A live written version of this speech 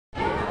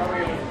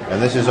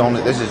And this is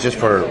just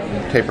for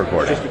tape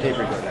recording. Just for tape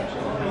recording.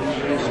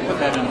 Just put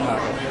that in the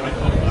pocket.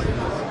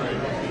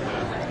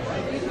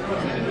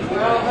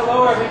 Well,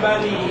 hello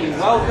everybody.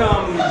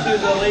 Welcome to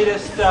the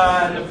latest,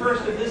 the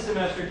first of this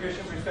semester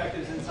Christian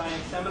Perspectives in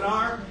Science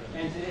seminar.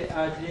 And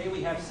today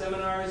we have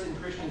seminars in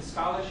Christian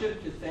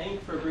scholarship to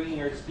thank for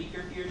bringing our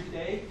speaker here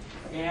today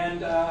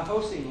and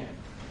hosting him.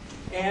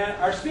 And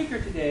our speaker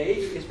today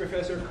is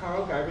Professor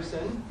Karl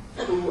Giberson,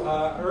 who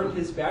earned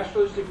his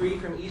bachelor's degree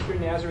from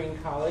Eastern Nazarene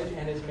College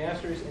and his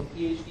master's and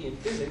PhD in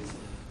physics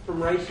from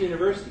Rice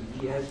University.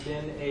 He has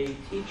been a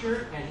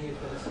teacher, and he has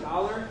been a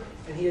scholar,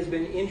 and he has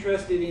been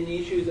interested in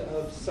issues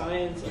of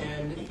science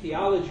and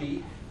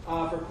theology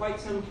for quite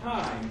some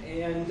time.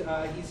 And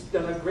he's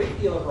done a great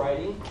deal of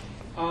writing.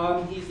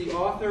 He's the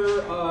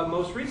author,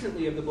 most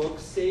recently, of the book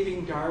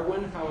Saving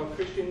Darwin: How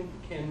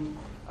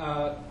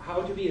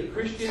to be a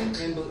Christian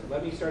and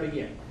let me start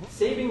again.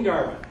 Saving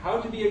Darwin: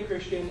 How to be a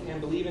Christian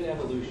and Believe in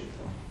Evolution.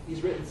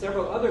 He's written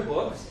several other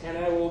books, and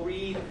I will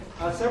read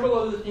several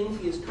other things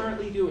he is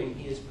currently doing.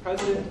 He is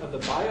president of the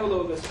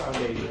BioLogos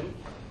Foundation,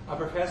 a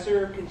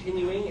professor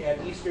continuing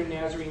at Eastern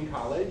Nazarene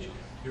College,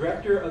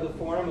 director of the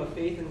Forum of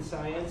Faith and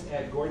Science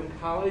at Gordon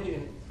College,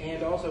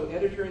 and also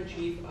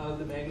editor-in-chief of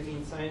the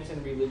magazine Science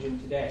and Religion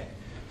Today.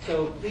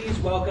 So please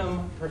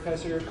welcome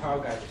Professor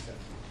Karl Giberson.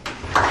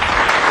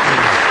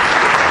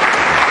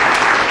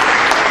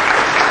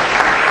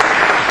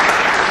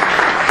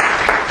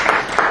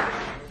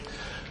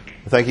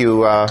 Thank you,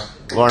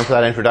 Lauren, for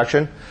that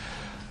introduction.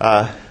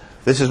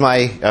 This is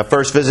my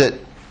first visit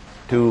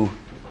to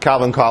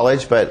Calvin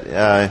College, but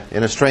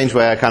in a strange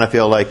way, I kind of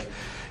feel like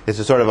it's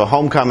a sort of a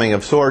homecoming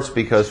of sorts,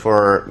 because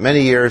for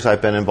many years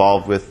I've been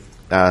involved with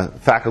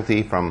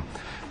faculty from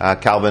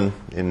Calvin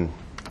in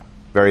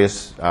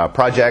various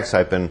projects.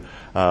 I've been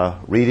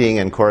reading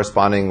and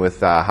corresponding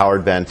with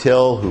Howard Van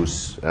Til,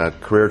 whose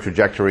career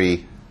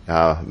trajectory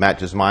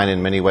matches mine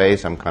in many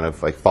ways. I'm kind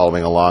of like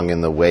following along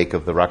in the wake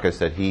of the ruckus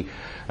that he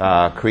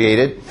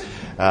created.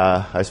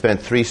 I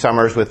spent 3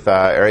 summers with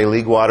Ari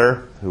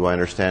Leagwater, who I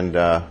understand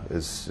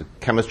is a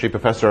chemistry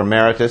professor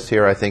emeritus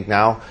here, I think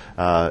now,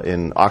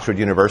 in Oxford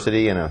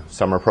University in a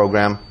summer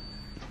program.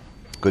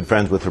 Good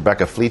friends with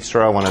Rebecca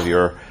Fleetstra, one of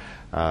your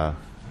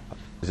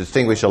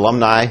distinguished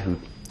alumni who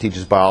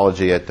teaches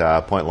biology at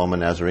Point Loma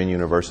Nazarene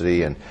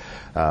University. And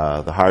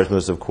the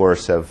Harsmas, of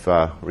course, have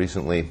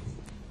recently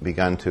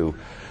begun to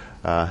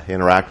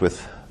interact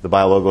with the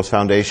BioLogos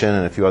Foundation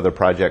and a few other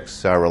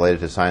projects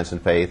related to science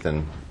and faith,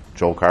 and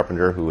Joel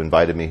Carpenter, who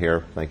invited me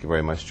here. Thank you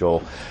very much,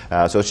 Joel.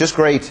 So it's just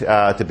great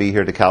to be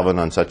here to Calvin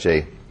on such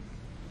a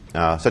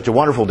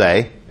wonderful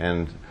day,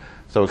 and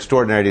so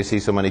extraordinary to see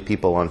so many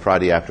people on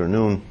Friday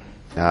afternoon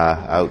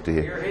out to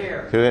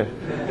hear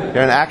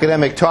an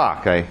academic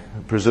talk. I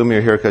presume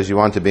you're here because you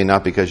want to be,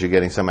 not because you're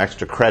getting some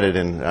extra credit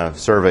in a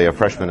survey of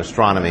freshman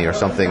astronomy or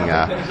something,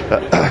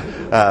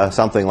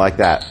 something like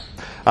that.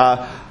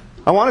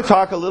 I want to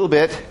talk a little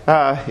bit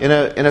in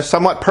a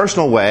somewhat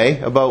personal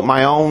way about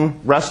my own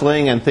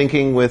wrestling and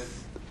thinking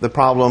with the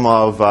problem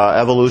of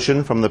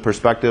evolution from the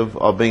perspective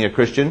of being a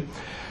Christian.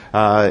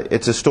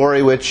 It's a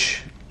story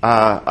which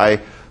I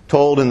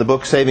told in the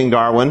book Saving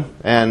Darwin,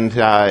 and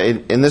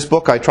in this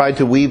book I tried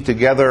to weave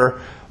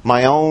together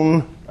my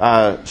own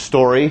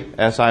story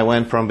as I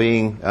went from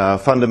being a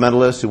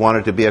fundamentalist who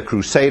wanted to be a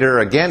crusader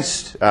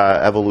against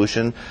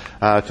evolution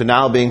to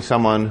now being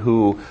someone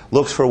who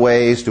looks for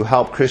ways to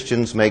help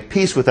Christians make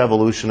peace with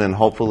evolution and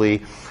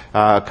hopefully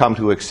come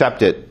to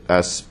accept it,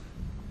 as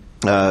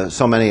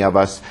so many of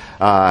us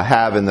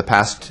have in the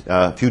past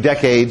few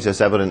decades,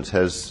 as evidence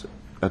has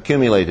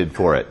accumulated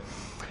for it.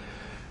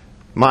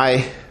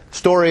 My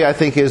story, I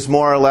think, is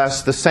more or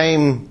less the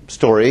same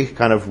story,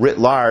 kind of writ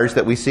large,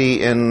 that we see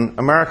in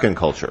American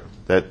culture.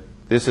 That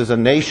this is a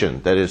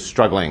nation that is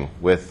struggling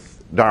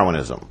with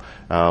Darwinism.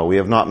 We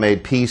have not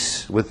made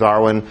peace with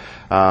Darwin.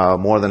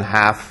 More than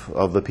half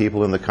of the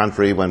people in the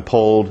country, when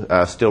polled,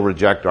 still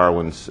reject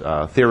Darwin's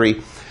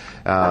theory.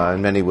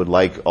 And many would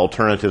like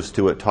alternatives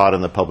to it taught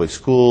in the public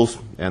schools.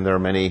 And there are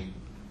many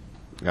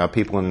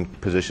people in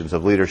positions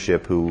of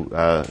leadership who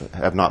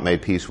have not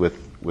made peace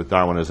with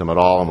Darwinism at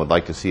all and would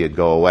like to see it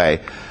go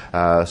away.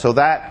 So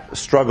that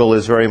struggle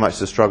is very much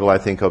the struggle, I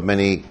think, of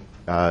many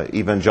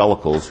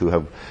evangelicals who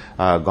have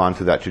gone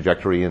through that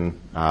trajectory in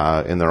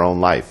their own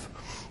life.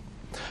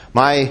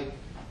 My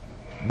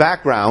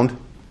background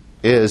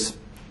is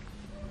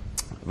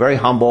very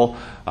humble.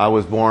 I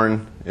was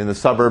born in the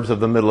suburbs of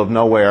the middle of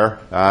nowhere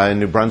in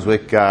New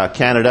Brunswick,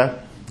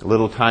 Canada, a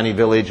little tiny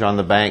village on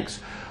the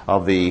banks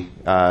of the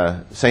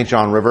St.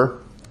 John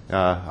River.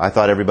 I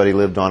thought everybody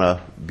lived on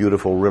a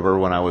beautiful river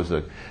when I was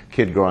a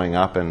kid growing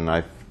up, and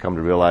I've come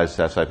to realize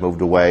as I've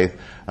moved away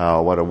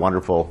what a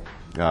wonderful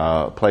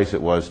place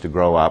it was to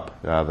grow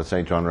up. The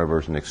St. John River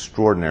is an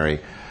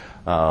extraordinary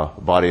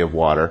body of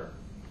water.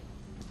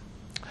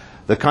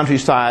 The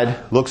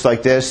countryside looks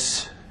like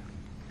this.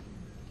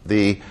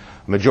 The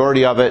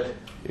majority of it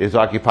is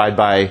occupied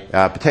by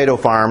potato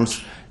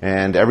farms,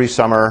 and every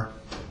summer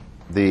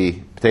the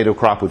potato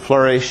crop would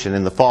flourish, and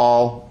in the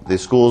fall the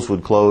schools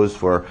would close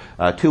for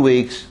 2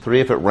 weeks, 3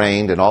 if it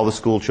rained, and all the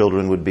school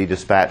children would be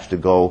dispatched to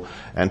go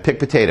and pick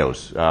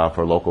potatoes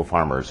for local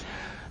farmers.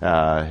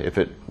 If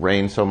it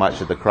rained so much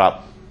that the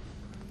crop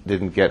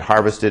didn't get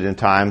harvested in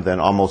time, then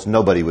almost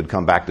nobody would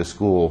come back to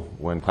school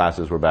when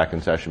classes were back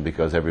in session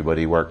because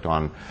everybody worked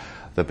on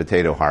the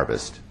potato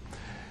harvest.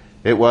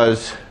 It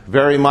was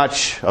very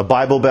much a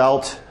Bible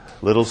Belt.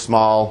 Little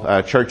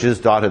small churches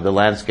dotted the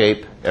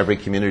landscape. Every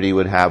community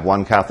would have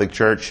one Catholic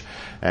church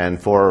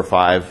and 4 or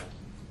 5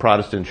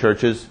 Protestant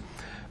churches.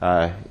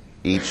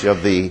 Each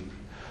of the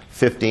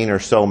 15 or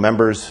so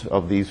members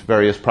of these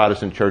various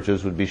Protestant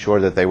churches would be sure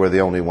that they were the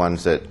only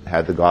ones that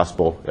had the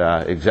gospel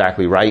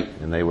exactly right,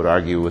 and they would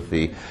argue with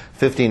the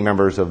 15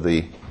 members of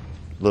the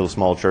little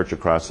small church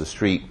across the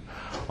street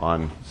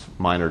on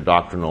minor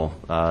doctrinal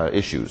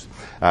issues.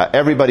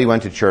 Everybody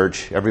went to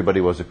church.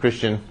 Everybody was a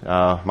Christian.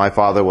 My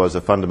father was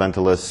a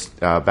fundamentalist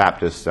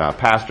Baptist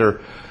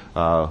pastor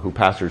who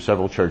pastored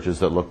several churches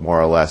that looked more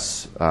or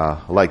less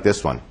like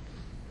this one.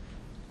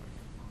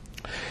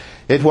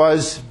 It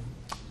was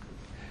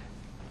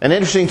an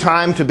interesting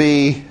time to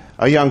be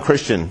a young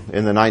Christian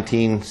in the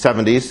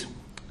 1970s.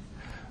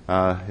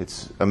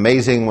 It's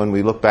amazing when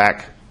we look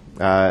back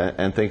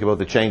and think about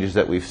the changes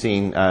that we've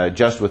seen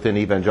just within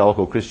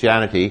evangelical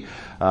Christianity.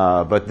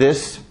 But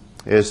this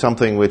is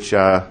something which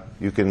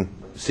you can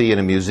see in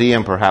a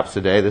museum perhaps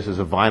today. This is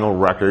a vinyl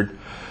record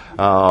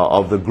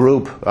of the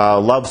group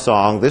Love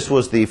Song. This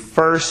was the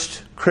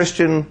first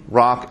Christian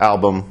rock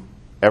album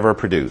ever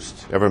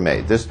produced, ever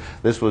made.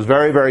 This was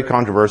very, very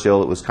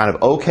controversial. It was kind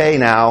of okay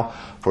now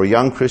for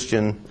young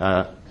Christian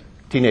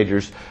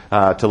teenagers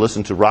to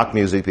listen to rock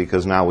music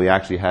because now we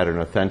actually had an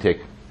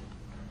authentic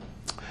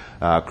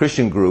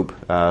Christian group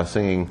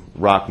singing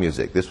rock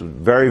music. This was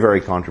very,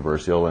 very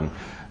controversial, and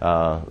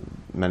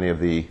many of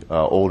the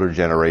older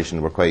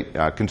generation were quite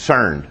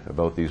concerned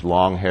about these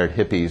long-haired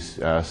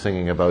hippies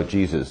singing about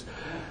Jesus.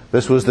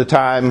 This was the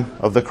time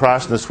of the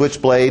cross and the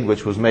switchblade,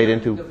 which was made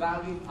into... The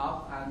volume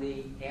up on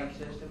the amp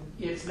system?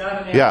 It's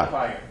not an Yeah.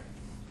 amplifier.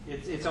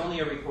 It's only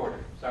a recorder.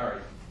 Sorry.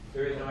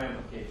 There is no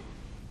amplification.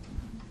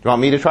 Do you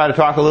want me to try to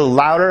talk a little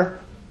louder?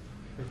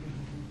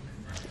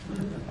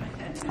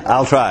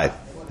 I'll try.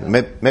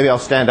 Maybe I'll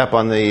stand up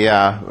on the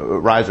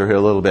riser here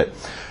a little bit.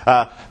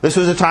 This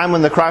was a time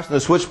when The Cross and the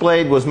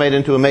Switchblade was made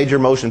into a major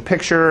motion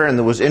picture, and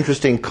there was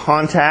interesting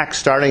contact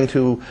starting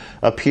to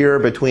appear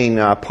between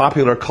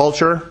popular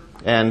culture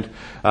and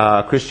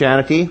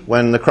Christianity.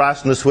 When The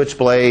Cross and the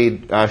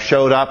Switchblade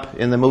showed up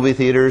in the movie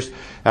theaters,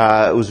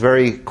 it was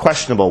very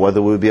questionable whether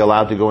we would be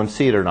allowed to go and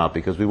see it or not,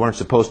 because we weren't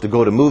supposed to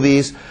go to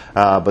movies,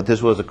 but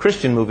this was a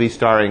Christian movie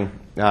starring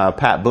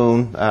Pat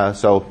Boone,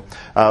 so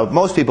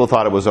most people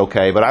thought it was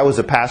okay, but I was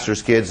a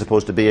pastor's kid,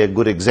 supposed to be a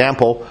good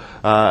example,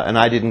 and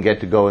I didn't get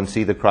to go and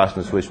see The Cross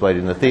and the Switchblade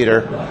in the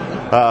theater,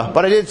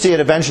 but I did see it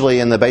eventually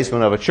in the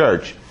basement of a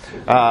church.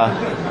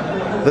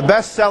 The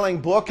best-selling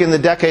book in the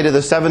decade of the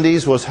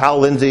 70s was Hal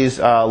Lindsey's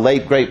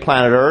late Great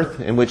Planet Earth,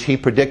 in which he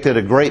predicted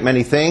a great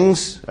many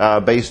things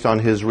based on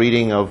his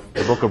reading of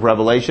the book of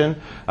Revelation.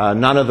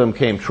 None of them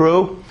came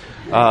true.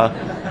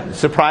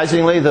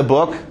 Surprisingly, the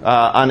book,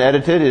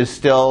 unedited, is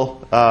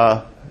still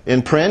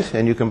in print,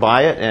 and you can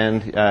buy it,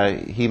 and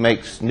he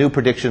makes new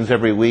predictions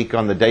every week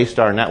on the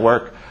Daystar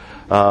Network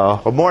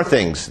of more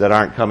things that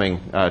aren't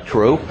coming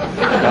true.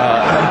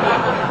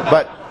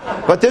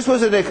 But this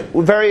was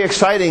very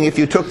exciting if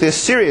you took this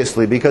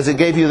seriously, because it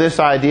gave you this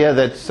idea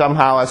that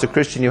somehow as a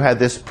Christian you had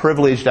this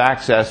privileged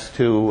access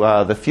to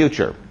the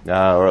future,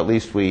 or at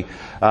least we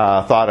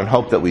thought and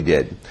hoped that we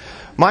did.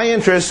 My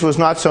interest was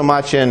not so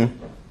much in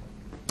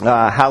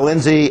Hal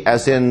Lindsey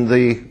as in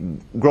the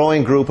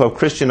growing group of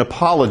Christian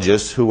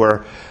apologists who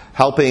were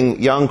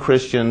helping young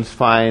Christians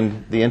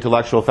find the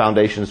intellectual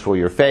foundations for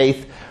your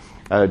faith.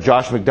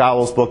 Josh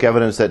McDowell's book,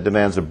 Evidence That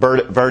Demands a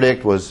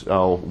Verdict, was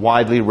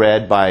widely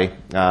read by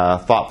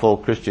thoughtful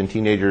Christian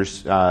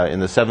teenagers in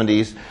the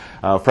 70s.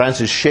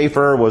 Francis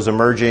Schaeffer was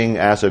emerging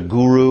as a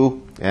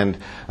guru, and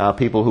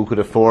people who could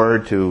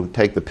afford to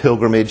take the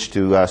pilgrimage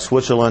to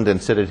Switzerland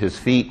and sit at his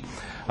feet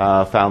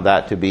found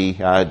that to be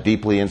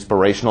deeply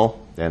inspirational.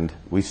 And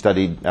we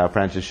studied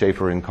Francis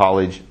Schaeffer in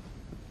college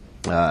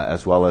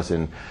as well as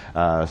in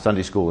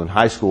Sunday school and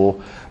high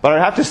school. But I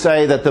have to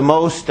say that the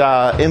most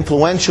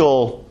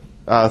influential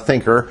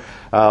thinker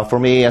for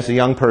me as a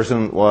young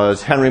person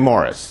was Henry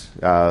Morris.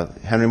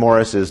 Henry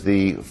Morris is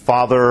the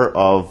father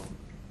of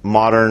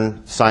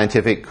modern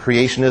scientific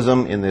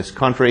creationism in this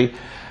country,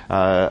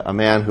 a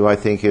man who I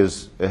think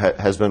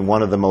has been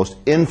one of the most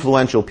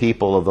influential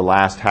people of the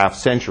last half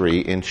century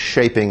in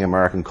shaping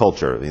American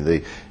culture.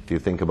 If you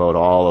think about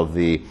all of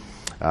the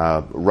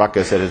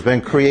ruckus that has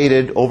been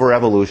created over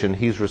evolution,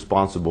 he's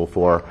responsible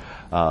for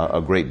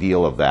a great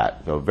deal of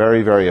that. So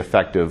very, very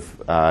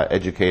effective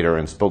educator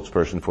and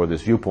spokesperson for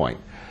this viewpoint.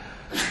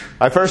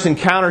 I first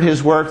encountered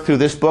his work through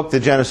this book, The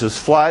Genesis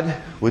Flood,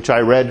 which I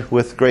read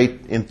with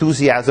great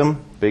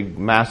enthusiasm. Big,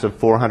 massive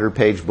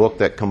 400-page book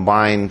that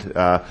combined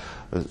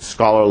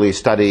scholarly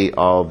study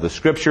of the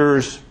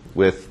Scriptures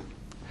with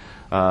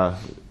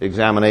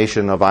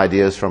examination of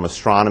ideas from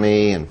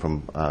astronomy and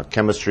from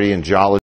chemistry and geology.